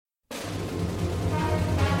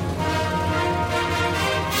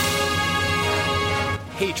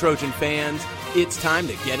Hey Trojan fans, it's time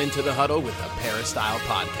to get into the huddle with the Peristyle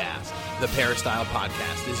Podcast. The Peristyle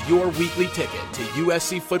Podcast is your weekly ticket to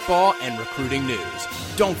USC football and recruiting news.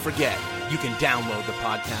 Don't forget, you can download the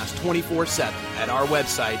podcast 24/7 at our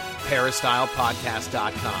website,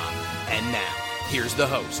 peristylepodcast.com. And now, here's the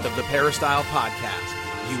host of the Peristyle Podcast,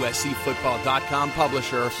 USCfootball.com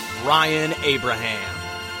publisher, Ryan Abraham.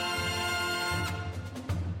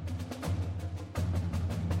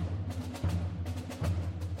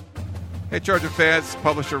 Hey Trojan fans,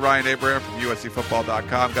 publisher Ryan Abraham from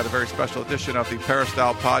USCfootball.com. Got a very special edition of the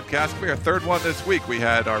Peristyle Podcast. We are our third one this week. We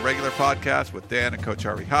had our regular podcast with Dan and Coach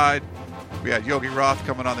Harvey Hyde. We had Yogi Roth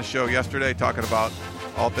coming on the show yesterday talking about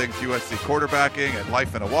all things USC quarterbacking and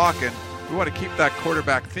life in a walk. And we want to keep that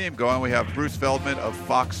quarterback theme going. We have Bruce Feldman of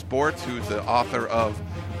Fox Sports, who's the author of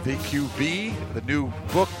The QB, the new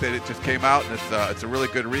book that it just came out, and it's a really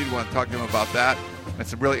good read. We want to talk to him about that and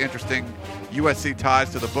some really interesting USC ties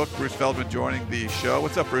to the book. Bruce Feldman joining the show.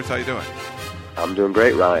 What's up, Bruce? How you doing? I'm doing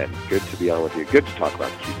great, Ryan. Good to be on with you. Good to talk about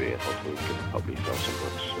QB, and hopefully you can help me sell some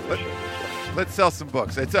books. Let's sell some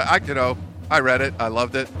books. It's I read it. I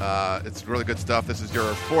loved it. It's really good stuff. This is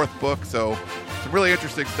your fourth book, so some really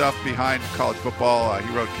interesting stuff behind college football.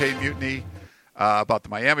 He wrote K-Mutiny about the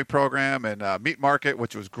Miami program, and Meat Market,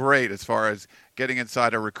 which was great as far as getting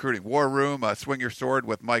inside a recruiting war room. Swing Your Sword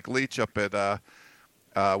with Mike Leach up at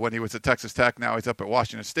when he was at Texas Tech. Now he's up at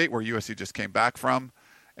Washington State, where USC just came back from.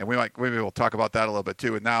 And maybe we'll talk about that a little bit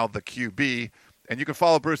too. And now the QB. And you can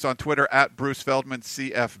follow Bruce on Twitter at Bruce Feldman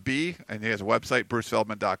CFB. And he has a website,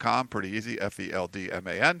 brucefeldman.com. Pretty easy,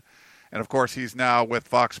 Feldman. And, of course, he's now with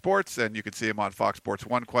Fox Sports, and you can see him on Fox Sports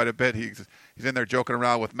 1 quite a bit. He's in there joking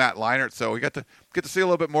around with Matt Leinart. So we get to see a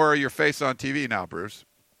little bit more of your face on TV now, Bruce.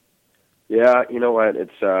 Yeah, you know what?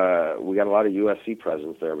 It's we got a lot of USC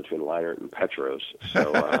presence there between Leinart and Petros.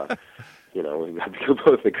 So, we've got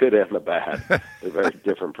both the good and the bad. They're very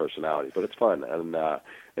different personalities, but it's fun. And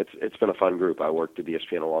it's been a fun group. I worked at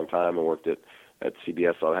ESPN a long time. I worked at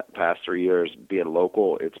CBS the past 3 years. Being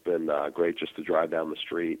local, it's been great just to drive down the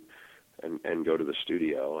street and go to the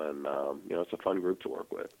studio, and it's a fun group to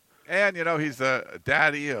work with. And he's a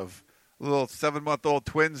daddy of little 7-month-old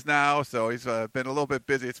twins now, so he's been a little bit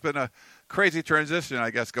busy. It's been a crazy transition,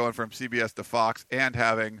 I guess, going from CBS to Fox and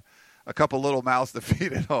having a couple little mouths to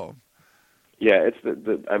feed at home. Yeah, it's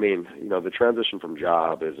the transition from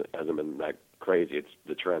job hasn't been that crazy. It's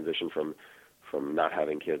the transition from not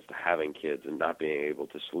having kids to having kids and not being able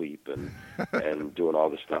to sleep and doing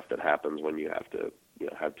all the stuff that happens when you have to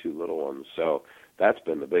have two little ones. So that's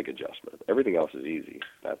been the big adjustment. Everything else is easy.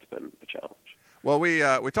 That's been the challenge. Well, we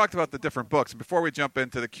talked about the different books. Before we jump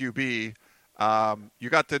into the QB, you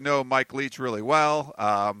got to know Mike Leach really well.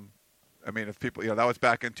 If people, that was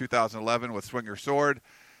back in 2011 with Swing Your Sword.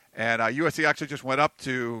 And USC actually just went up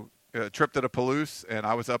to a trip to the Palouse, and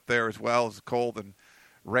I was up there as well. It was cold and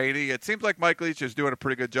rainy. It seems like Mike Leach is doing a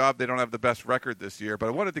pretty good job. They don't have the best record this year, but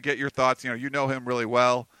I wanted to get your thoughts. You know him really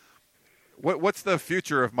well. What's the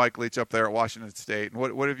future of Mike Leach up there at Washington State, and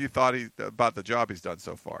what have you thought about the job he's done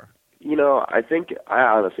so far? I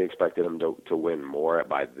honestly expected him to win more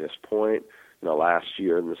by this point. Last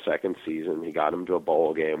year in the second season, he got him to a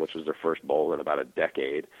bowl game, which was their first bowl in about a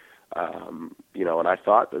decade. And I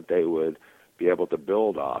thought that they would be able to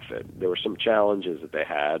build off it. There were some challenges that they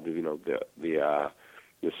had. The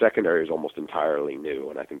secondary is almost entirely new,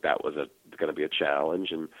 and I think that was going to be a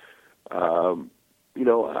challenge. And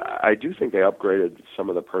I do think they upgraded some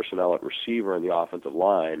of the personnel at receiver and the offensive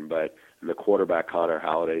line, but the quarterback Connor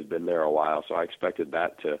Halliday's been there a while, so I expected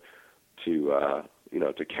that to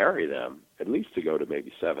carry them at least to go to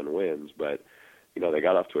maybe 7 wins. But they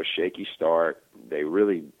got off to a shaky start. They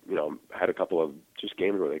really had a couple of just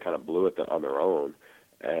games where they kind of blew it on their own,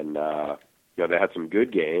 and they had some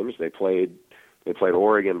good games. They played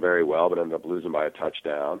Oregon very well, but ended up losing by a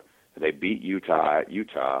touchdown. They beat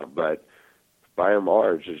Utah, but by and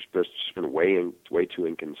large, it's just been way too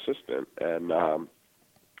inconsistent. And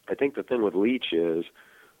I think the thing with Leach is,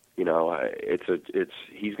 he's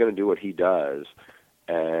going to do what he does,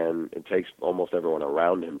 and it takes almost everyone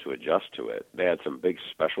around him to adjust to it. They had some big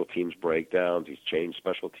special teams breakdowns. He's changed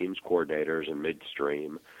special teams coordinators in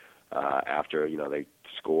midstream after they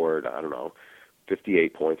scored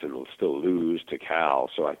 58 points and will still lose to Cal.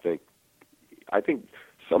 So I think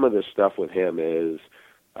some of this stuff with him is.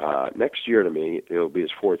 Next year, to me, it'll be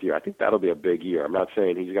his 4th year. I think that'll be a big year. I'm not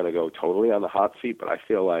saying he's going to go totally on the hot seat, but I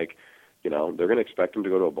feel like, they're going to expect him to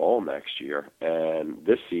go to a bowl next year. And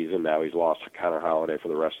this season, now he's lost Connor Halliday for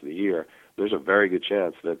the rest of the year. There's a very good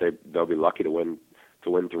chance that they'll be lucky to win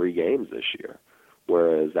 3 games this year,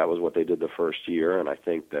 whereas that was what they did the first year. And I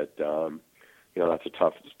think that that's a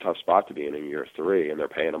tough spot to be in year 3, and they're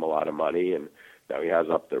paying him a lot of money, and now he has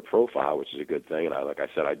up their profile, which is a good thing. And like I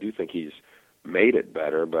said, I do think he's made it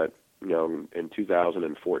better, but in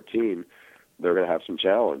 2014, they're going to have some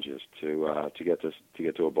challenges to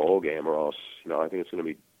get to a bowl game, or else I think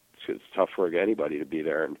it's tough for anybody to be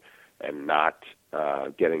there and not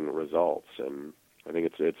getting results. And I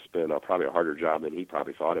think it's been probably a harder job than he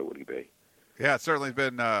probably thought it would be. Yeah, it's certainly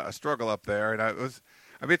been a struggle up there,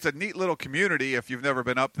 and it's a neat little community. If you've never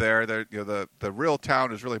been up there, the real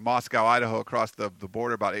town is really Moscow, Idaho, across the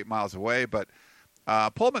border, about 8 miles away. But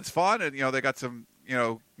Pullman's fun, and they got some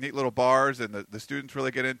neat little bars, and the students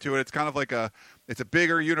really get into it. It's kind of like it's a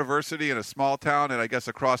bigger university in a small town, and I guess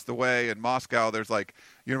across the way in Moscow, there's like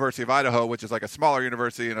University of Idaho, which is like a smaller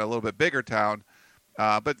university in a little bit bigger town.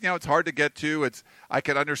 But it's hard to get to. I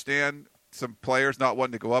can understand some players not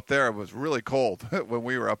wanting to go up there. It was really cold when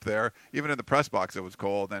we were up there. Even in the press box, it was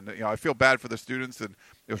cold. And I feel bad for the students. And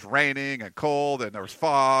it was raining and cold, and there was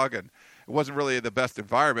fog, and it wasn't really the best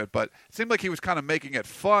environment. But it seemed like he was kind of making it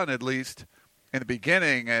fun, at least in the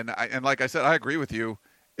beginning. And like I said, I agree with you.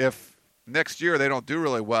 If next year they don't do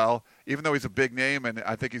really well, even though he's a big name and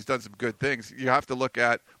I think he's done some good things, you have to look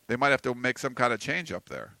at they might have to make some kind of change up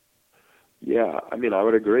there. Yeah, I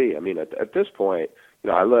would agree. At this point,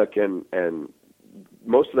 I look and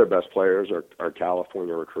most of their best players are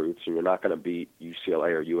California recruits, and you're not going to beat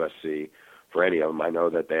UCLA or USC for any of them. I know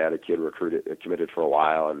that they had a kid committed for a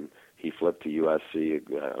while, and he flipped to USC,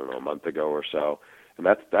 a month ago or so, and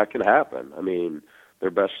that can happen. Their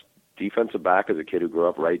best defensive back is a kid who grew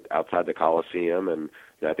up right outside the Coliseum, and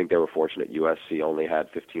I think they were fortunate USC only had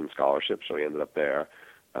 15 scholarships, so he ended up there.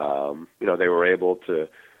 They were able to.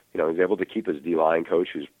 He was able to keep his D-line coach,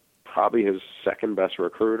 who's probably his second best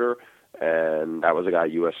recruiter, and that was a guy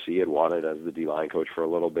USC had wanted as the D-line coach for a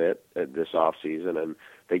little bit this offseason. And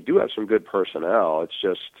they do have some good personnel. It's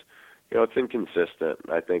just, it's inconsistent.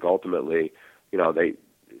 I think ultimately,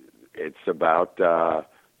 it's about,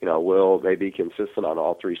 will they be consistent on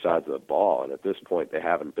all 3 sides of the ball? And at this point, they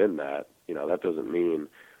haven't been that. That doesn't mean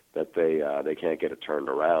that they can't get it turned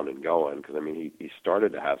around and going, because he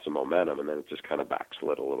started to have some momentum, and then it just kind of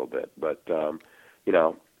backslid a little bit. But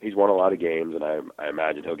he's won a lot of games, and I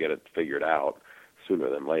imagine he'll get it figured out sooner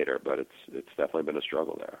than later. But it's definitely been a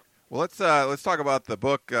struggle there. Well, let's talk about the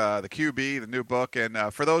book, the QB, the new book. And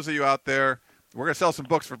for those of you out there, we're going to sell some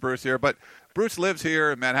books for Bruce here. But Bruce lives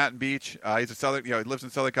here in Manhattan Beach. He's he lives in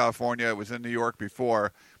Southern California. Was in New York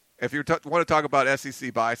before. If you want to talk about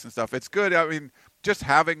SEC bias and stuff, it's good. Just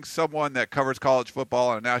having someone that covers college football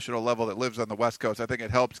on a national level that lives on the West Coast, I think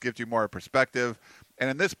it helps, gives you more perspective. And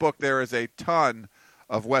in this book, there is a ton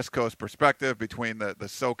of West Coast perspective between the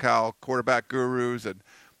SoCal quarterback gurus, and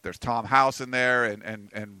there's Tom House in there, and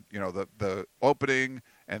the opening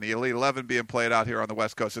and the Elite 11 being played out here on the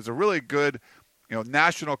West Coast. It's a really good,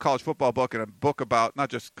 national college football book, and a book about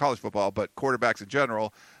not just college football but quarterbacks in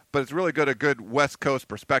general. But it's really a good West Coast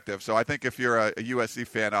perspective. So I think if you're a USC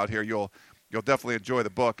fan out here, you'll definitely enjoy the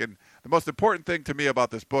book. And the most important thing to me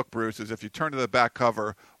about this book, Bruce, is if you turn to the back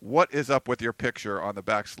cover, what is up with your picture on the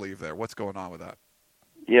back sleeve there? What's going on with that?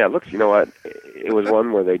 Yeah, it looks, it was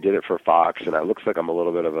one where they did it for Fox, and it looks like I'm a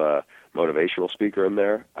little bit of a motivational speaker in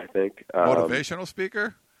there, I think. Motivational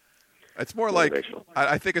speaker? It's more like,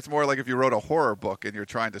 I think it's more like if you wrote a horror book and you're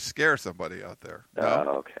trying to scare somebody out there. No?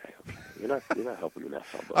 Okay. You're not helping me now.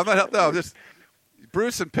 I'm not. No, just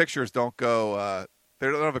Bruce and pictures don't go. They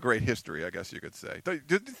don't have a great history, I guess you could say. Do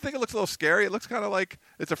you think it looks a little scary? It looks kind of like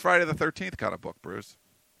it's a Friday the 13th kind of book, Bruce.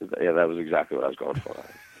 Yeah, that was exactly what I was going for.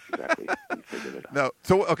 Exactly. You figured it out. No.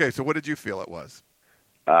 So what did you feel it was?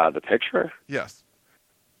 The picture? Yes.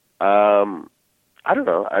 I don't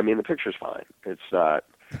know. The picture's fine. It's not.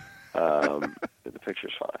 The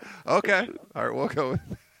picture's fine. Okay. All right. We'll go.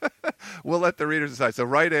 We'll let the readers decide. So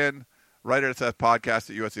write it at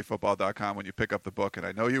podcast@uscfootball.com when you pick up the book, and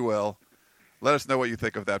I know you will. Let us know what you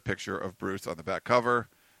think of that picture of Bruce on the back cover,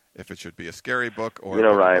 if it should be a scary book or...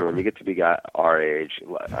 Ryan, when you get to be our age,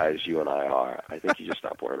 as you and I are, I think you just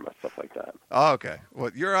stop worrying about stuff like that. Oh, okay.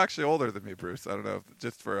 Well, you're actually older than me, Bruce. I don't know,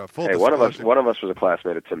 just for a full disclosure. One of us was a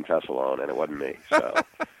classmate of Tim Tessalone, and it wasn't me, so...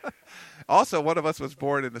 Also, one of us was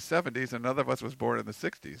born in the 70s, and another of us was born in the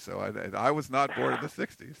 60s. So I was not born in the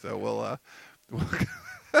 60s. So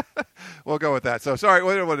we'll go with that. So sorry,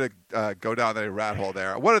 we don't want to go down that rat hole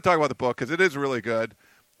there. I want to talk about the book because it is really good.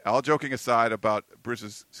 All joking aside about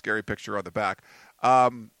Bruce's scary picture on the back,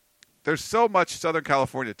 there's so much Southern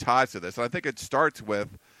California ties to this, and I think it starts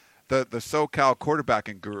with the SoCal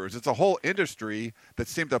quarterbacking gurus. It's a whole industry that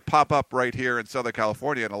seemed to pop up right here in Southern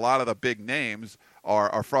California, and a lot of the big names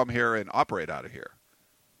are from here and operate out of here.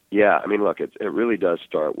 Yeah, I mean, look, it really does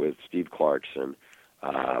start with Steve Clarkson.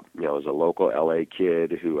 As a local LA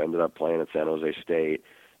kid who ended up playing at San Jose State,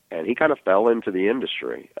 and he kind of fell into the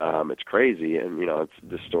industry. It's crazy, and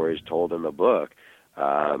this story is told in the book.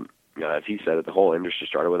 As he said, the whole industry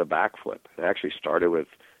started with a backflip. It actually started with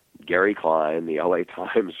Gary Klein, the LA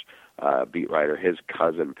Times beat writer, his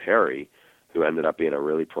cousin Perry, who ended up being a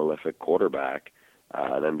really prolific quarterback,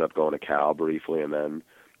 and ended up going to Cal briefly, and then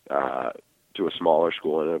to a smaller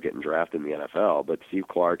school and ended up getting drafted in the NFL. But Steve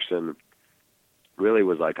Clarkson really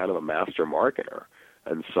was like kind of a master marketer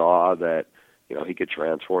and saw that he could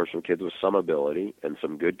transform some kids with some ability and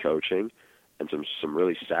some good coaching and some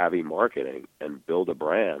really savvy marketing and build a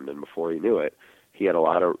brand. And before he knew it, he had a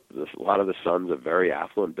lot of the sons of very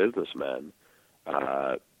affluent businessmen,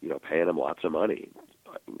 paying him lots of money,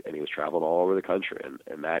 and he was traveling all over the country,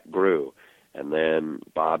 and that grew. And then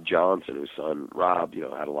Bob Johnson, whose son Rob,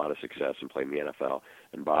 had a lot of success and played in the NFL.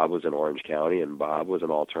 And Bob was in Orange County, and Bob was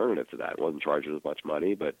an alternative to that. Wasn't charging as much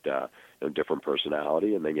money, but different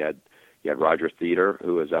personality. And then you had Roger Theater,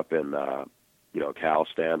 who was up in Cal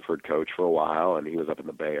Stanford coach for a while, and he was up in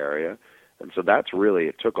the Bay Area. And so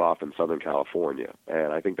it took off in Southern California.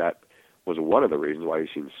 And I think that was one of the reasons why you've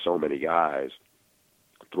seen so many guys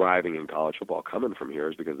thriving in college football coming from here,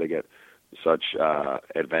 is because they get such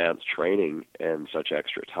advanced training and such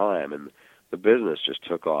extra time, and the business just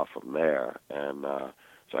took off from there. And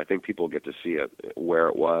so I think people get to see it, where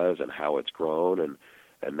it was and how it's grown, and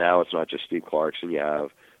now it's not just Steve Clarkson. You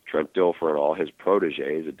have Trent Dilfer and all his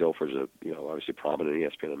proteges. Dilfer's obviously prominent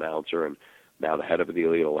ESPN announcer, and now the head of the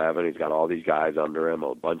Elite 11. He's got all these guys under him.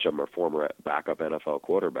 A bunch of them are former backup NFL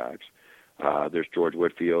quarterbacks. There's George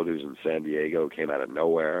Whitfield, who's in San Diego, came out of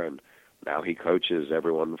nowhere, and now he coaches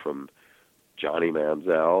everyone from Johnny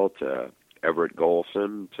Manziel to Everett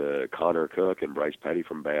Golson to Connor Cook and Bryce Petty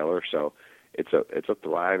from Baylor. So it's a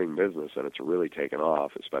thriving business, and it's really taken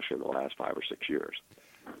off, especially in the last 5 or 6 years.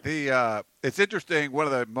 It's interesting. One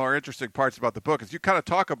of the more interesting parts about the book is you kind of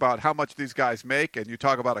talk about how much these guys make, and you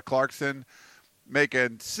talk about a Clarkson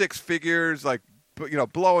making six figures, like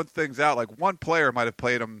blowing things out. Like one player might have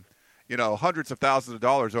paid him, hundreds of thousands of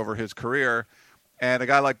dollars over his career. And a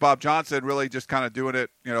guy like Bob Johnson really just kind of doing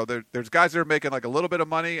it. There's guys that are making like a little bit of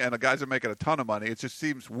money and the guys that are making a ton of money. It just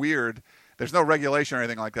seems weird. There's no regulation or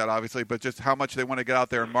anything like that, obviously, but just how much they want to get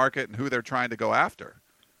out there and market and who they're trying to go after.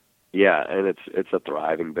 Yeah, and it's a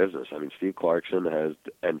thriving business. I mean, Steve Clarkson has,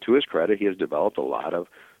 and to his credit, he has developed a lot of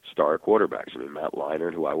star quarterbacks. I mean, Matt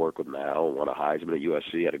Leinart, who I work with now, won a Heisman at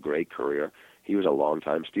USC, had a great career. He was a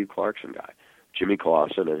longtime Steve Clarkson guy. Jimmy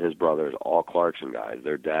Clausen and his brothers, all Clarkson guys.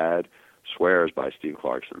 Their dad swears by Steve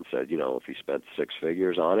Clarkson, said, if he spent six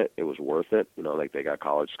figures on it, it was worth it. Like they got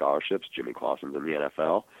college scholarships. Jimmy Clausen's in the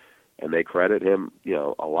NFL, and they credit him,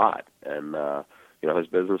 a lot. And, his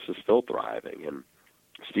business is still thriving. And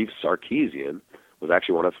Steve Sarkisian was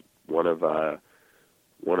actually one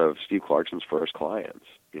of Steve Clarkson's first clients,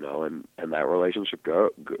 and that relationship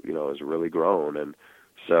has really grown. And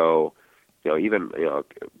so, even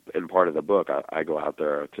in part of the book, I go out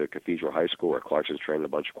there to Cathedral High School where Clarkson's training a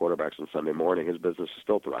bunch of quarterbacks on Sunday morning. His business is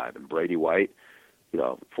still thriving. Brady White,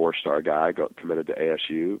 4-star guy, committed to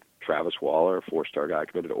ASU. Travis Waller, 4-star guy,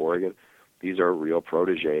 committed to Oregon. These are real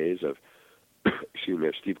proteges of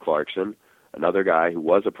Steve Clarkson. Another guy who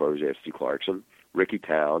was a protege of Steve Clarkson, Ricky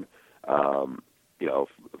Town,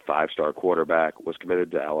 5-star quarterback, was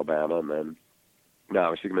committed to Alabama, and then now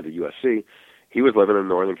obviously committed to USC. He was living in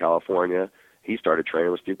Northern California. He started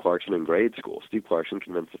training with Steve Clarkson in grade school. Steve Clarkson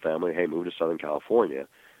convinced the family, hey, move to Southern California.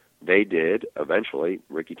 They did. Eventually,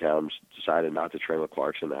 Ricky Towns decided not to train with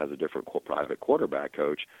Clarkson, that has a different private quarterback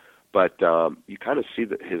coach. But you kind of see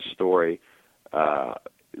that his story, the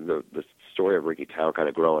story of Ricky Town kind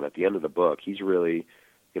of growing. At the end of the book, he's really,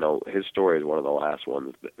 his story is one of the last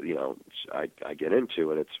ones that, I get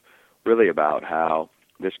into, and it's really about how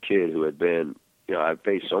this kid who had been, I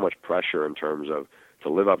faced so much pressure in terms of to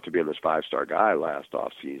live up to being this 5-star guy last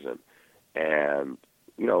off season, and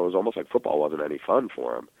it was almost like football wasn't any fun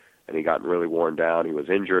for him, and he got really worn down. He was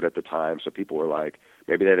injured at the time, so people were like,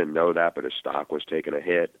 maybe they didn't know that, but his stock was taking a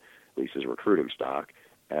hit, at least his recruiting stock,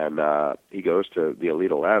 and he goes to the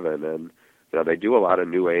Elite 11, and they do a lot of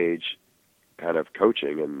new age kind of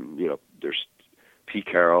coaching, and there's Pete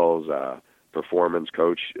Carroll's performance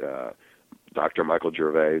coach. Dr. Michael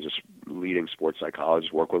Gervais, a leading sports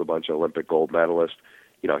psychologist, worked with a bunch of Olympic gold medalists.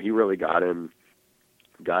 He really got in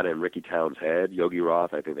Ricky Town's head. Yogi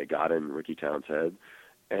Roth, I think they got in Ricky Town's head.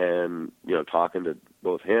 And, talking to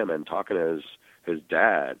both him and talking to his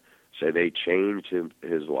dad, say they changed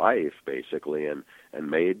his life, basically, and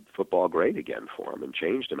made football great again for him and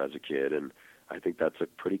changed him as a kid. And I think that's a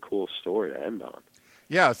pretty cool story to end on.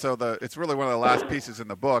 Yeah, so it's really one of the last pieces in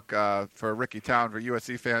the book for Ricky Town, for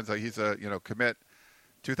USC fans. He's a commit,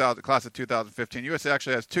 class of 2015. USC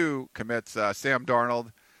actually has two commits, Sam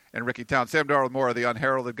Darnold and Ricky Town. Sam Darnold more of the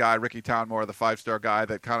unheralded guy, Ricky Town more of the five-star guy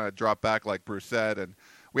that kind of dropped back, like Bruce said. And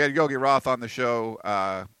we had Yogi Roth on the show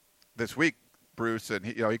this week, Bruce, and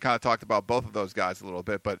he kind of talked about both of those guys a little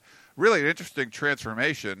bit. But really an interesting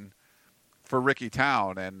transformation for Ricky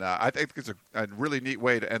Town, and I think it's a really neat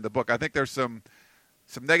way to end the book. I think there's some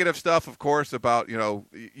negative stuff, of course, about,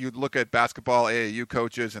 you look at basketball AAU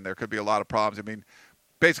coaches, and there could be a lot of problems. I mean,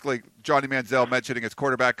 basically, Johnny Manziel mentioning his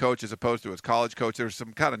quarterback coach as opposed to his college coach. There's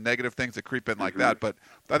some kind of negative things that creep in like that, but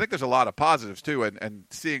I think there's a lot of positives, too, and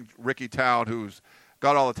seeing Ricky Town, who's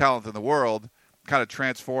got all the talent in the world, kind of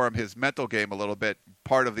transform his mental game a little bit,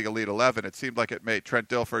 part of the Elite 11. It seemed like it made Trent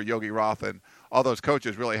Dilfer, Yogi Roth, and all those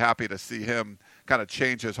coaches really happy to see him kind of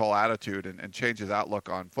change his whole attitude and change his outlook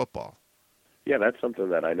on football. Yeah, that's something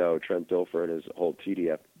that I know Trent Dilfer and his whole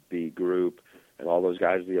TDFB group and all those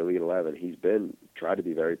guys, the Elite 11, he's tried to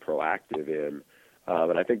be very proactive in.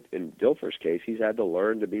 And I think in Dilfer's case, he's had to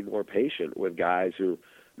learn to be more patient with guys who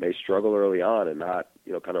may struggle early on and not,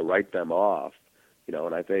 kind of write them off.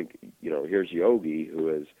 And I think, here's Yogi, who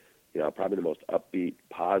is, probably the most upbeat,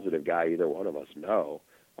 positive guy either one of us know.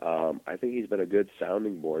 I think he's been a good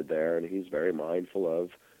sounding board there, and he's very mindful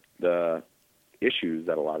of the issues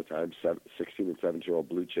that a lot of times 16 and 17-year-old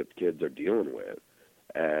blue-chip kids are dealing with.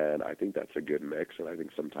 And I think that's a good mix, and I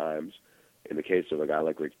think sometimes, in the case of a guy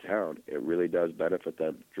like Ricky Town, it really does benefit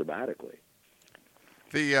them dramatically.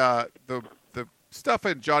 The stuff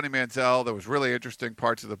in Johnny Manziel, there was really interesting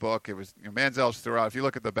parts of the book. It was Manziel's throughout. If you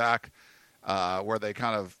look at the back, where they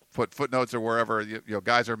kind of put footnotes or wherever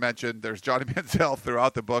guys are mentioned, there's Johnny Manziel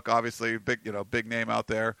throughout the book. Obviously, big name out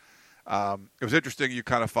there. It was interesting. You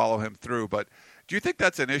kind of follow him through, but do you think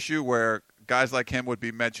that's an issue where guys like him would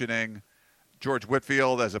be mentioning George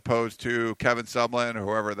Whitfield as opposed to Kevin Sumlin or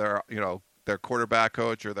whoever their quarterback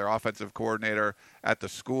coach or their offensive coordinator at the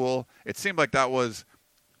school? It seemed like that was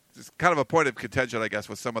kind of a point of contention, I guess,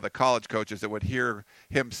 with some of the college coaches that would hear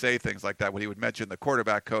him say things like that when he would mention the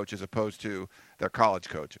quarterback coach as opposed to their college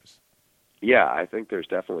coaches. Yeah, I think there's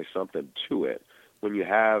definitely something to it. When you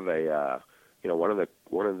have one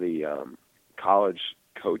of the college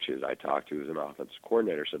coaches I talked to, who's an offensive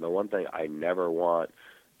coordinator, said the one thing I never want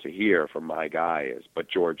to hear from my guy is, but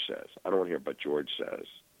George says. I don't want to hear, but George says.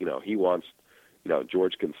 He wants,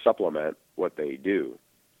 George can supplement what they do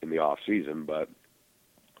in the off season, but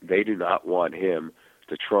they do not want him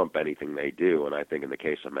to trump anything they do. And I think in the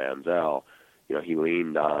case of Manziel, he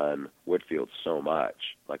leaned on Whitfield so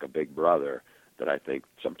much, like a big brother, that I think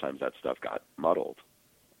sometimes that stuff got muddled.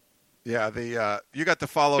 Yeah, you got to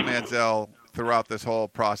follow Manziel throughout this whole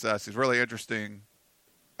process. He's a really interesting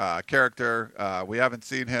character. We haven't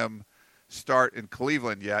seen him start in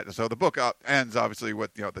Cleveland yet. So the book ends, obviously,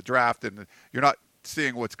 with the draft, and you're not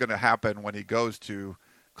seeing what's going to happen when he goes to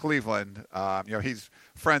Cleveland. He's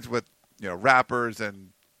friends with rappers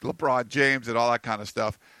and LeBron James and all that kind of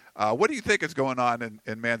stuff. What do you think is going on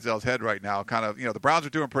in Manziel's head right now? Kind of, the Browns are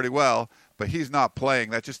doing pretty well, but he's not playing.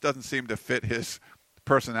 That just doesn't seem to fit his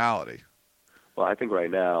personality. Well, I think right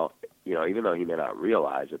now, even though he may not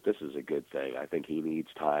realize it, this is a good thing. I think he needs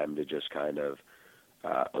time to just kind of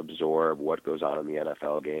absorb what goes on in the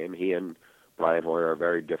NFL game. He and Brian Hoyer are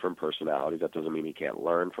very different personalities. That doesn't mean he can't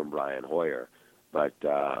learn from Brian Hoyer. But,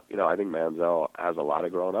 I think Manziel has a lot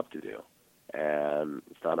of growing up to do. And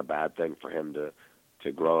it's not a bad thing for him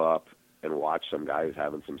to grow up and watch some guy who's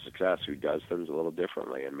having some success who does things a little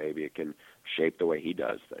differently, and maybe it can shape the way he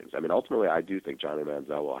does things. I mean, ultimately, I do think Johnny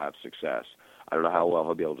Manziel will have success. I don't know how well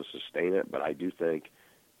he'll be able to sustain it, but I do think,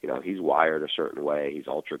 he's wired a certain way. He's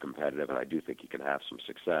ultra-competitive, and I do think he can have some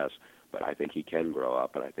success. But I think he can grow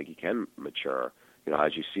up, and I think he can mature.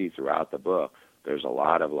 As you see throughout the book, there's a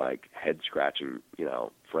lot of, head-scratching,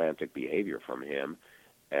 frantic behavior from him,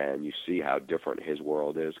 and you see how different his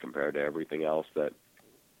world is compared to everything else that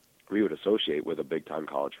we would associate with a big-time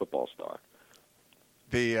college football star.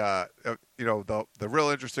 The real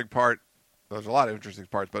interesting part, there's a lot of interesting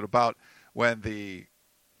parts, but about when the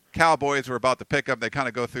Cowboys were about to pick him, they kind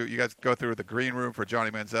of you guys go through the green room for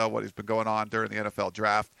Johnny Manziel, what he's been going on during the NFL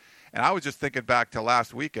draft. And I was just thinking back to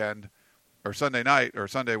last weekend, or Sunday night, or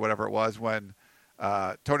Sunday, whatever it was, when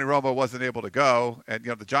Tony Romo wasn't able to go. And,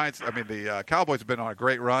 the Cowboys have been on a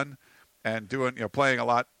great run and playing a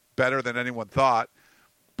lot better than anyone thought.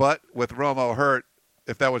 But with Romo hurt,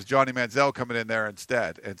 if that was Johnny Manziel coming in there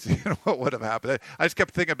instead, and see what would have happened. I just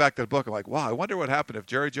kept thinking back to the book. I'm like, wow, I wonder what happened if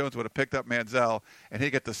Jerry Jones would have picked up Manziel and he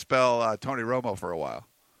get to spell Tony Romo for a while.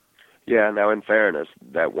 Yeah. Now, in fairness,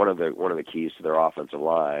 that one of the keys to their offensive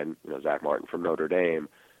line, Zach Martin from Notre Dame,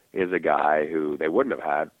 is a guy who they wouldn't have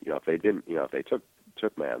had, if they didn't, if they took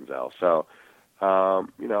Manziel. So,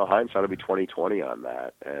 hindsight will be 20/20 on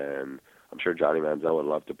that, and I'm sure Johnny Manziel would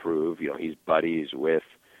love to prove, he's buddies with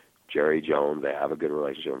Jerry Jones. They have a good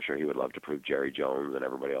relationship. I'm sure he would love to prove Jerry Jones and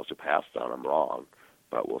everybody else who passed on him wrong.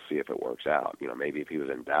 But we'll see if it works out. Maybe if he was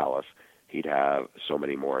in Dallas, he'd have so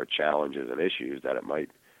many more challenges and issues that it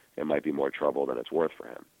might be more trouble than it's worth for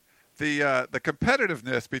him. The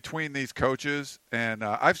competitiveness between these coaches, and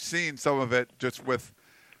I've seen some of it just with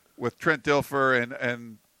Trent Dilfer,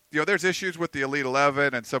 and there's issues with the Elite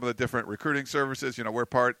 11 and some of the different recruiting services. We're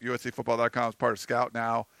USCFootball.com is part of Scout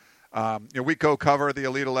now. We cover the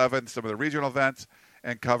Elite 11, some of the regional events,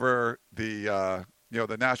 and cover the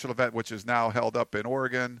the national event, which is now held up in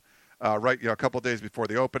Oregon, a couple of days before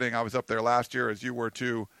the opening. I was up there last year, as you were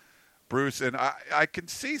too, Bruce, and I can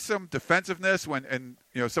see some defensiveness and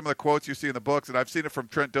some of the quotes you see in the books, and I've seen it from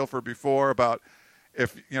Trent Dilfer before about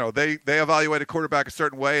if they evaluate a quarterback a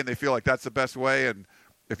certain way and they feel like that's the best way, and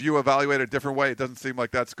if you evaluate it a different way, it doesn't seem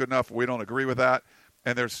like that's good enough. We don't agree with that.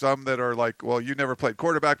 And there's some that are like, well, you never played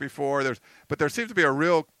quarterback before. But there seems to be a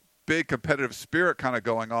real big competitive spirit kind of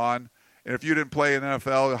going on. And if you didn't play in the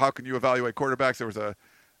NFL, how can you evaluate quarterbacks? There was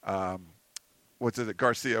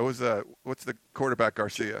Garcia? What's the quarterback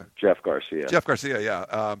Garcia? Jeff Garcia. Jeff Garcia,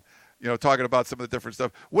 yeah. Talking about some of the different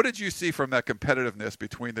stuff. What did you see from that competitiveness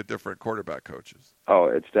between the different quarterback coaches? Oh,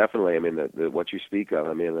 it's definitely, what you speak of,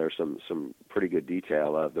 there's some pretty good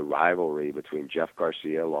detail of the rivalry between Jeff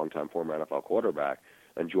Garcia, longtime former NFL quarterback,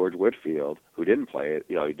 and George Whitfield, who didn't play it.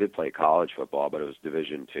 He did play college football, but it was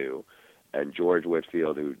Division II. And George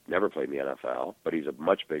Whitfield, who never played in the NFL, but he's a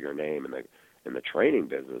much bigger name in the training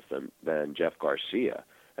business than Jeff Garcia.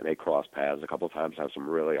 And they cross paths a couple of times, have some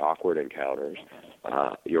really awkward encounters.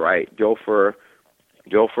 You're right. Dilfer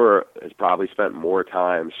has probably spent more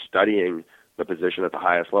time studying the position at the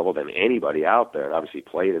highest level than anybody out there, and obviously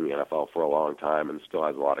played in the NFL for a long time and still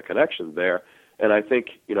has a lot of connections there. And I think,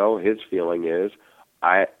 his feeling is,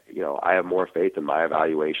 I have more faith in my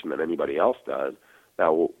evaluation than anybody else does.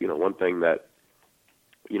 Now, one thing that,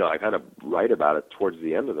 I kind of write about it towards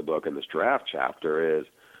the end of the book in this draft chapter is,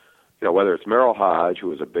 whether it's Merrill Hodge, who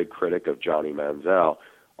was a big critic of Johnny Manziel,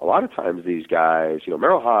 a lot of times these guys,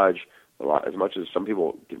 Merrill Hodge, as much as some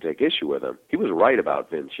people can take issue with him, he was right about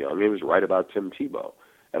Vince Young. He was right about Tim Tebow.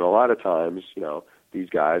 And a lot of times, these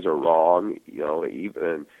guys are wrong,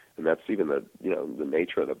 and that's even the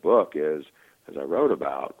nature of the book is, as I wrote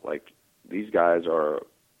about, like, these guys are,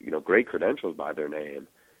 great credentials by their name,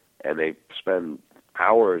 and they spend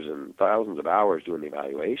hours and thousands of hours doing the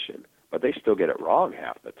evaluation, but they still get it wrong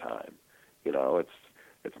half the time.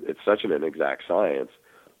 It's such an inexact science.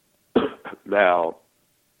 Now,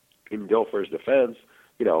 in Dilfer's defense,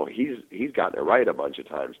 he's gotten it right a bunch of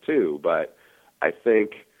times too, but I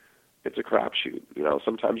think it's a crapshoot.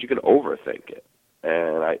 Sometimes you can overthink it,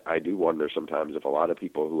 and I do wonder sometimes if a lot of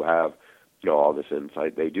people who have all this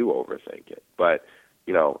insight, they do overthink it. But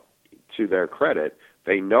to their credit,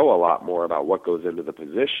 they know a lot more about what goes into the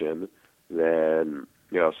position than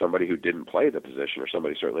somebody who didn't play the position, or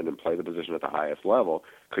somebody certainly didn't play the position at the highest level,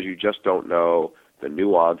 because you just don't know the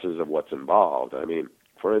nuances of what's involved.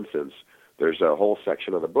 For instance, there's a whole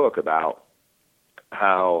section of the book about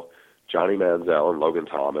how Johnny Manziel and Logan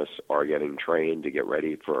Thomas are getting trained to get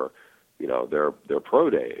ready for, their pro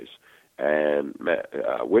days. And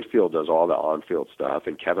Whitfield does all the on-field stuff,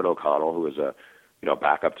 and Kevin O'Connell, who is a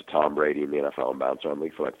backup to Tom Brady in the NFL and bounced around the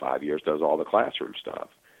league for like 5 years, does all the classroom stuff.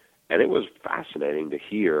 And it was fascinating to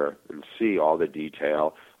hear and see all the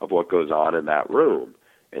detail of what goes on in that room,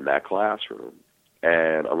 in that classroom.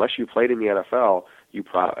 And unless you played in the NFL,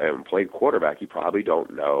 and played quarterback, you probably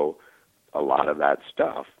don't know a lot of that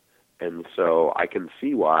stuff. And so I can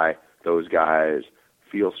see why those guys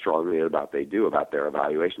feel strongly about their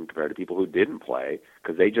evaluation compared to people who didn't play,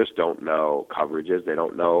 because they just don't know coverages. They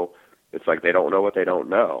don't know. It's like they don't know what they don't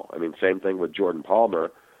know. Same thing with Jordan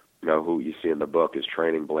Palmer, who you see in the book is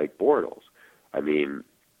training Blake Bortles.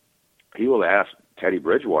 He will ask Teddy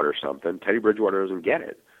Bridgewater something. Teddy Bridgewater doesn't get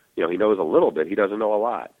it. He knows a little bit. He doesn't know a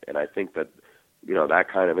lot. And I think that, that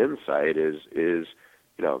kind of insight is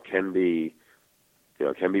can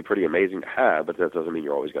be pretty amazing to have, but that doesn't mean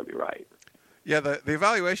you're always going to be right. Yeah, the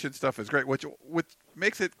evaluation stuff is great. What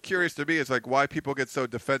makes it curious to me is like why people get so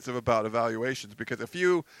defensive about evaluations. Because if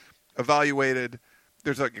you evaluated,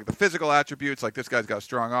 there's like the physical attributes, like this guy's got a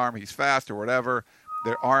strong arm, he's fast or whatever,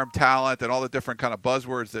 their arm talent and all the different kind of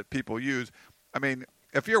buzzwords that people use.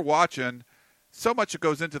 If you're watching, so much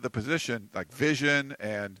goes into the position, like vision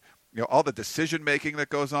and all the decision making that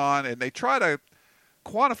goes on, and they try to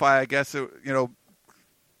quantify, I guess,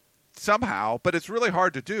 somehow, but it's really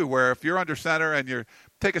hard to do. Where if you're under center and you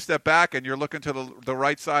take a step back and you're looking to the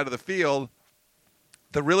right side of the field,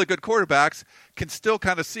 the really good quarterbacks can still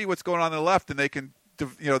kind of see what's going on the left, and they can,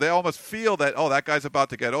 they almost feel that, oh, that guy's about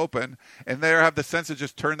to get open, and they have the sense to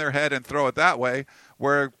just turn their head and throw it that way,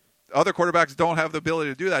 where other quarterbacks don't have the ability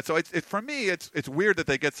to do that. So for me, it's weird that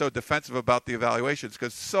they get so defensive about the evaluations,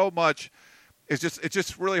 because so much it's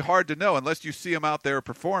just really hard to know unless you see them out there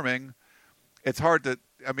performing. It's hard to,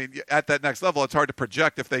 at that next level, it's hard to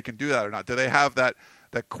project if they can do that or not. Do they have that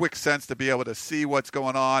quick sense to be able to see what's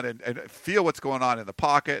going on and feel what's going on in the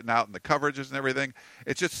pocket and out in the coverages and everything?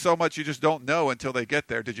 It's just so much you just don't know until they get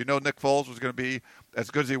there. Did you know Nick Foles was going to be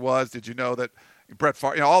as good as he was? Did you know that Brett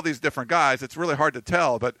Favre, all these different guys? It's really hard to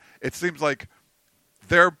tell, but it seems like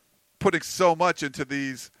they're putting so much into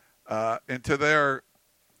these, into their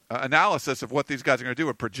analysis of what these guys are going to do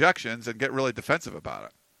with projections and get really defensive about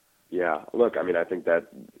it. Yeah, look, I think that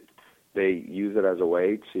they use it as a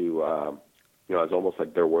way to, it's almost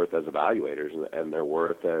like their worth as evaluators and their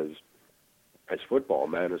worth as football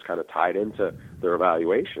men is kind of tied into their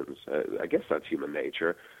evaluations. I guess that's human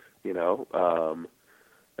nature, and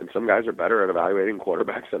some guys are better at evaluating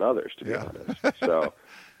quarterbacks than others, to be honest. So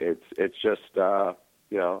it's just, I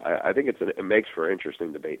think it makes for an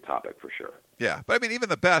interesting debate topic for sure. Yeah, but even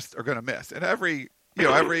the best are going to miss, and every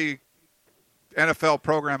NFL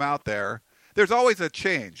program out there, there's always a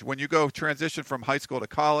change when you go transition from high school to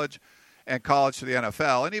college and college to the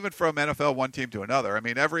NFL, and even from NFL one team to another.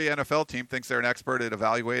 Every NFL team thinks they're an expert at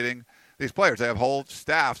evaluating these players. They have whole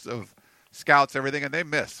staffs of scouts, everything, and they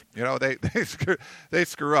miss. They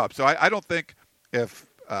screw up. So I don't think if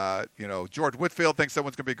George Whitfield thinks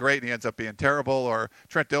someone's going to be great and he ends up being terrible, or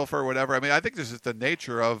Trent Dilfer or whatever. I think this is the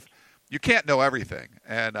nature of, you can't know everything.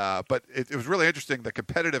 And but it was really interesting, the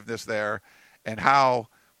competitiveness there, and how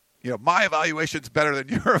my evaluation's better than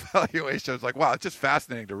your evaluation. It's like, wow, it's just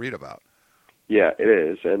fascinating to read about. Yeah, it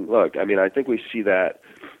is. And look, I think we see that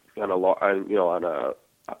on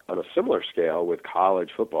a similar scale with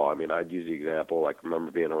college football. I'd use the example, I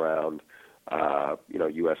remember being around,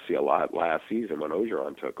 USC a lot last season when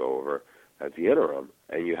Orgeron took over as the interim,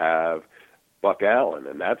 and you have Buck Allen,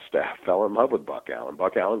 and that staff fell in love with Buck Allen.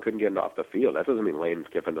 Buck Allen couldn't get off the field. That doesn't mean Lane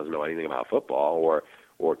Kiffin doesn't know anything about football,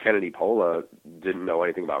 or Kennedy Pola didn't know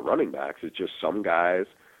anything about running backs. It's just some guys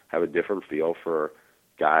have a different feel for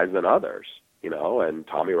guys than others, and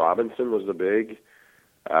Tommy Robinson was the big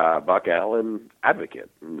Buck Allen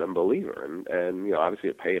advocate and believer, and obviously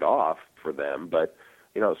it paid off for them, but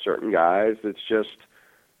certain guys, it's just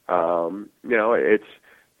it's,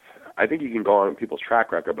 I think you can go on people's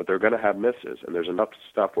track record, but they're going to have misses, and there's enough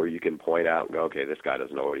stuff where you can point out and go, okay, this guy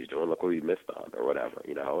doesn't know what he's doing, look what he missed on, or whatever,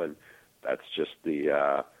 and that's just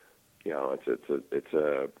the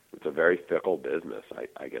it's a very fickle business,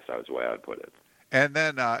 I guess that was the way I would put it. And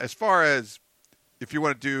then as far as if you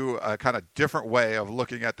want to do a kind of different way of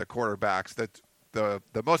looking at the quarterbacks, that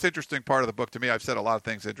the most interesting part of the book to me, I've said a lot of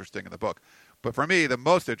things interesting in the book, but for me the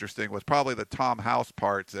most interesting was probably the Tom House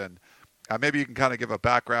parts, and maybe you can kind of give a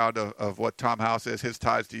background of what Tom House is, his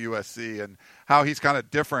ties to USC, and how he's kind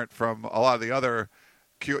of different from a lot of the other,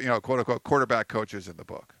 quote unquote quarterback coaches in the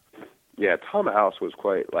book. Yeah, Tom House was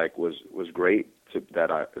was great.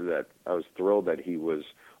 That I was thrilled that he was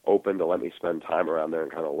open to let me spend time around there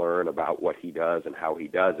and kind of learn about what he does and how he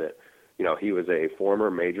does it. He was a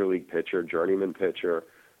former major league pitcher, journeyman pitcher,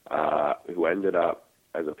 who ended up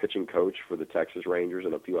as a pitching coach for the Texas Rangers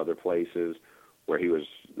and a few other places, where he was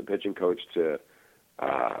the pitching coach to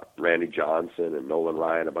Randy Johnson and Nolan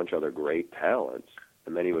Ryan, a bunch of other great talents.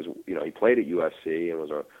 And then he was, he played at USC and was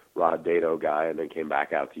a Rod Dedeaux guy, and then came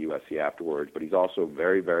back out to USC afterwards. But he's also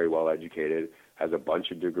very, very well educated, has a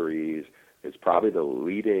bunch of degrees, is probably the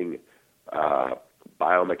leading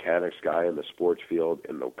biomechanics guy in the sports field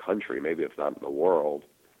in the country, maybe if not in the world,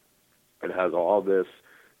 and has all this,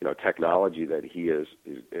 technology that he has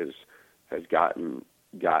gotten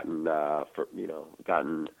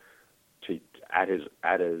to at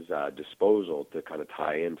his disposal to kind of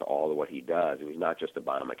tie into all of what he does. And he's not just a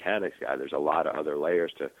biomechanics guy. There's a lot of other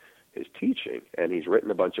layers to his teaching, and he's written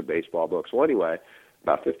a bunch of baseball books. Well, anyway,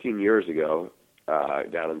 about 15 years ago,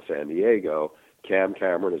 down in San Diego, Cam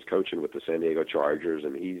Cameron is coaching with the San Diego Chargers,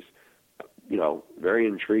 and he's, very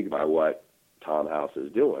intrigued by what Tom House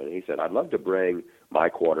is doing. And he said, I'd love to bring my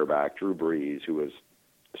quarterback, Drew Brees, who is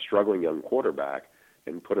a struggling young quarterback,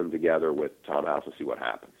 and put him together with Tom House and see what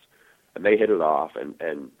happens. And they hit it off, and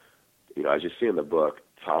as you see in the book,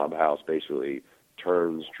 Tom House basically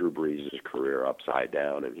turns Drew Brees' career upside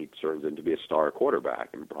down, and he turns into be a star quarterback,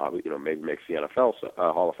 and probably maybe makes the NFL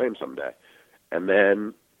Hall of Fame someday. And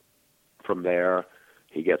then from there,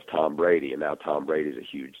 he gets Tom Brady, and now Tom Brady's a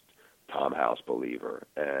huge Tom House believer,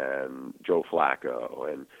 and Joe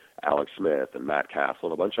Flacco, and Alex Smith, and Matt Castle,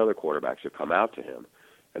 and a bunch of other quarterbacks have come out to him.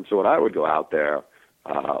 And so when I would go out there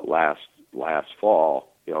last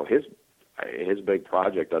fall, his big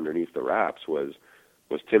project underneath the wraps was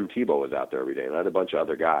Tim Tebow was out there every day, and I had a bunch of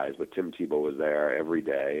other guys, but Tim Tebow was there every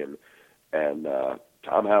day, and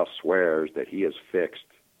Tom House swears that he has fixed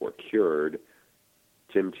or cured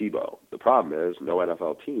Tim Tebow. The problem is no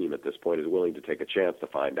NFL team at this point is willing to take a chance to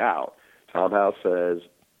find out. Tom House says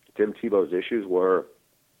Tim Tebow's issues were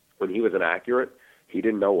when he was inaccurate, he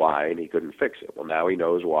didn't know why, and he couldn't fix it. Well, now he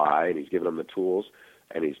knows why, and he's given him the tools,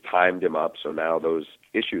 and he's timed him up, so now those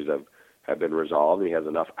issues have been resolved, and he has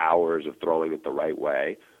enough hours of throwing it the right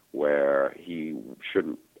way where he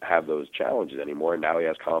shouldn't have those challenges anymore, and now he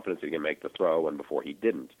has confidence he can make the throw, and before he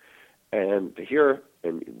didn't. And here,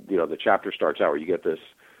 and the chapter starts out where you get this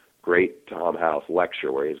great Tom House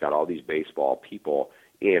lecture where he's got all these baseball people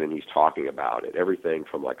in, and he's talking about it. Everything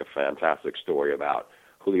from like a fantastic story about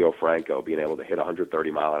Julio Franco being able to hit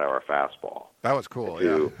 130-mile-an-hour fastball. That was cool,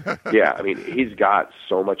 yeah. Yeah, I mean, he's got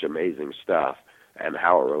so much amazing stuff, and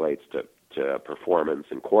how it relates to performance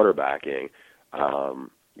and quarterbacking.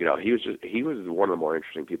 He was one of the more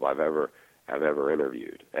interesting people I've ever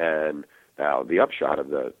interviewed. And now the upshot of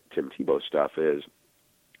the Tim Tebow stuff is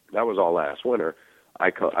that was all last winter.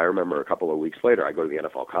 I remember a couple of weeks later, I go to the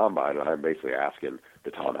NFL Combine, and I'm basically asking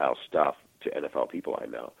the Tom House stuff to NFL people I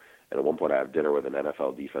know. And at one point, I have dinner with an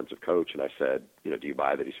NFL defensive coach, and I said, do you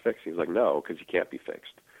buy that he's fixed? He's like, no, because he can't be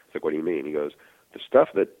fixed. It's like, what do you mean? He goes,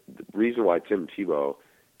 the reason why Tim Tebow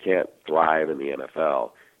can't thrive in the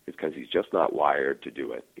NFL is because he's just not wired to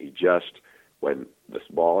do it. When this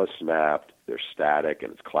ball is snapped, they're static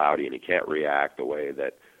and it's cloudy, and he can't react the way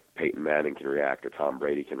that Peyton Manning can react, or Tom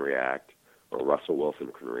Brady can react, or Russell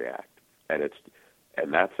Wilson can react. And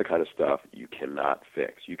that's the kind of stuff you cannot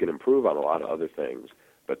fix. You can improve on a lot of other things,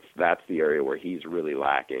 but that's the area where he's really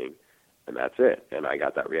lacking, and that's it. And I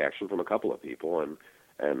got that reaction from a couple of people,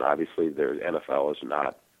 and obviously the NFL is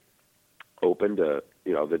not open to,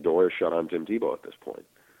 the door is shut on Tim Tebow at this point.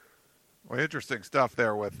 Well, interesting stuff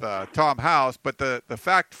there with Tom House, but the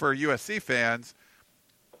fact for USC fans,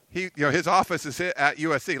 his office is at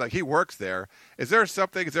USC, like he works there. Is there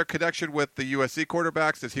connection with the USC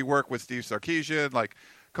quarterbacks? Does he work with Steve Sarkisian, like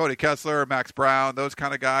Cody Kessler, Max Brown, those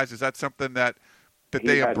kind of guys? Is that something that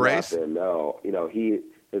they embrace? No,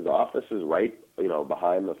 his office is right,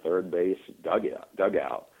 behind the third base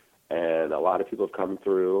dugout. And a lot of people have come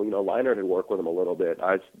through. Leinart had worked with him a little bit.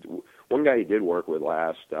 One guy he did work with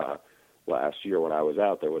last year when I was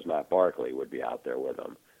out there was Matt Barkley would be out there with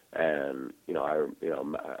him. And I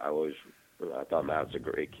thought Matt's a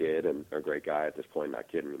great kid and a great guy at this point, not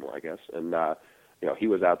kid anymore, I guess. And he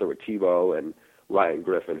was out there with Tebow and Ryan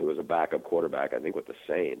Griffin, who was a backup quarterback, I think, with the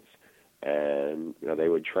Saints. And they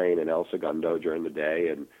would train in El Segundo during the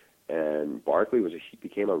day, and Barkley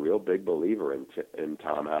became a real big believer in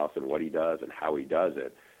Tom House and what he does and how he does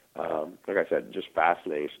it. Like I said, just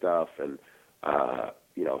fascinating stuff. And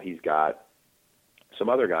he's got some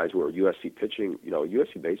other guys who are USC pitching,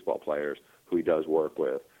 USC baseball players who he does work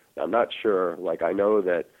with. Now, I'm not sure. Like, I know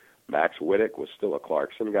that Max Whittick was still a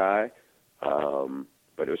Clarkson guy,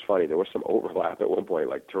 but it was funny. There was some overlap at one point.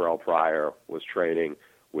 Like, Terrell Pryor was training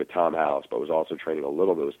with Tom House, but was also training a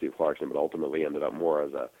little bit with Steve Clarkson, but ultimately ended up more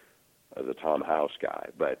as a Tom House guy.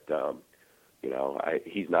 But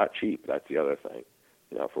he's not cheap. That's the other thing.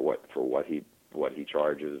 For what he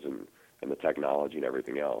charges and the technology and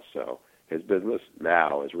everything else. So his business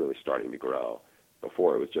now is really starting to grow.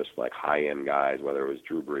 Before it was just like high-end guys, whether it was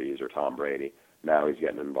Drew Brees or Tom Brady. Now he's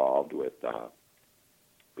getting involved with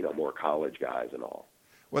more college guys and all.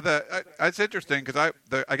 Well, it's interesting because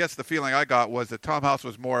I guess the feeling I got was that Tom House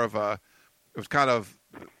was more of it was kind of,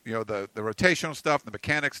 the rotational stuff, the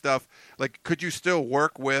mechanic stuff. Like, could you still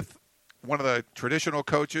work with one of the traditional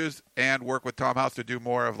coaches and work with Tom House to do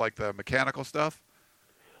more of like the mechanical stuff?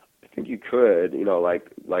 I think you could,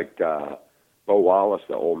 like Bo Wallace,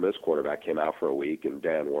 the Ole Miss quarterback, came out for a week, and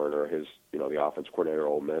Dan Werner, his, the offense coordinator at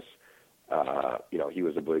Ole Miss, he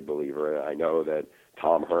was a big believer. I know that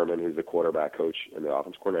Tom Herman, who's the quarterback coach and the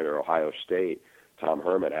offense coordinator at Ohio State, Tom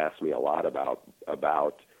Herman asked me a lot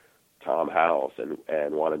about Tom House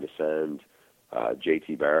and wanted to send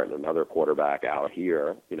J.T. Barrett, another quarterback, out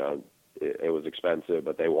here. It was expensive,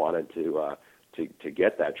 but they wanted to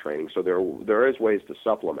get that training. So there is ways to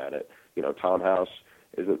supplement it. Tom House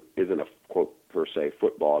isn't a quote per se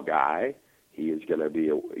football guy. he is going to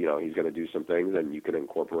be, he's going to do some things, and you can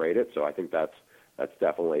incorporate it. So I think that's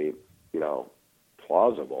definitely,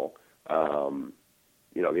 plausible.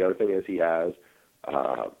 The other thing is he has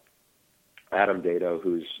Adam Dato,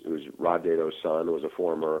 who's Rod Dato's son, was a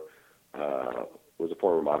former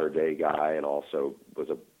modern day guy, and also was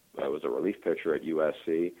a relief pitcher at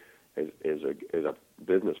USC. Is a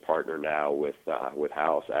business partner now with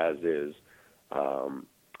House, as is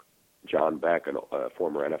John Beck, a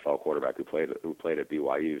former NFL quarterback who played at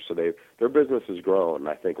BYU. So their business has grown, and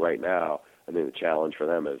I think right now, the challenge for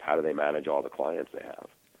them is how do they manage all the clients they have.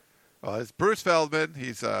 Well, it's Bruce Feldman.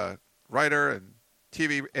 He's a writer and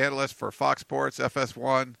TV analyst for Fox Sports,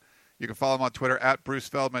 FS1. You can follow him on Twitter at Bruce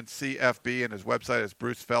Feldman CFB, and his website is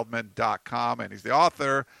brucefeldman.com. And he's the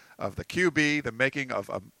author of The QB, The Making of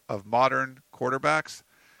Modern Quarterbacks.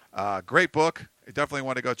 Great book. You definitely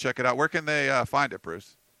want to go check it out. Where can they find it,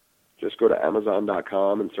 Bruce? Just go to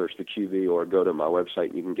Amazon.com and search The QB, or go to my website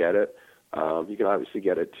and you can get it. You can obviously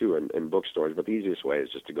get it, too, in bookstores, but the easiest way is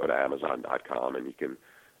just to go to Amazon.com, and you can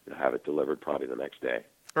have it delivered probably the next day.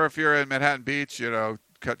 Or if you're in Manhattan Beach,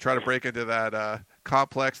 try to break into that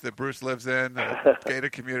complex that Bruce lives in, the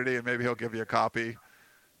gated community, and maybe he'll give you a copy.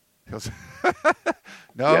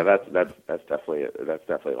 No? Yeah, that's definitely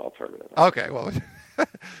an alternative. Okay, well,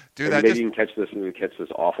 do that. Maybe you can catch this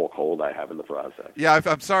awful cold I have in the process. Yeah,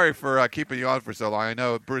 I'm sorry for keeping you on for so long. I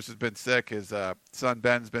know Bruce has been sick. His son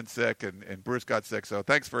Ben's been sick, and Bruce got sick. So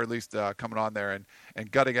thanks for at least coming on there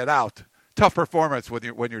and gutting it out. Tough performance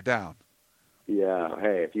when you're down. Yeah.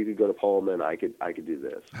 Hey, if you could go to Pullman, I could do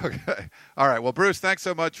this. Okay. All right. Well, Bruce, thanks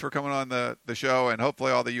so much for coming on the show, and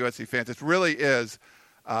hopefully all the USC fans. It really is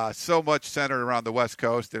so much centered around the West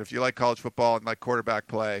Coast, and if you like college football and like quarterback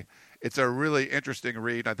play, it's a really interesting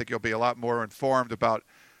read. I think you'll be a lot more informed about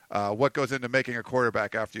what goes into making a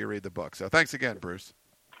quarterback after you read the book. So thanks again, Bruce.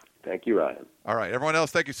 Thank you, Ryan. All right. Everyone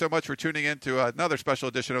else, thank you so much for tuning in to another special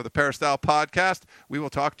edition of the Peristyle Podcast. We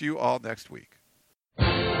will talk to you all next week.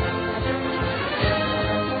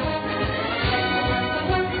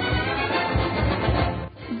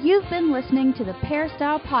 You've been listening to the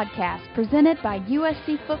Peristyle Podcast presented by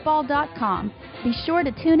USCFootball.com. Be sure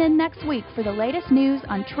to tune in next week for the latest news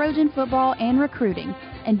on Trojan football and recruiting.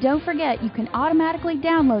 And don't forget, you can automatically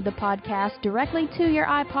download the podcast directly to your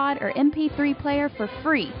iPod or MP3 player for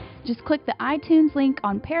free. Just click the iTunes link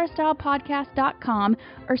on peristylepodcast.com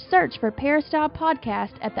or search for Peristyle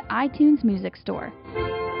Podcast at the iTunes Music Store.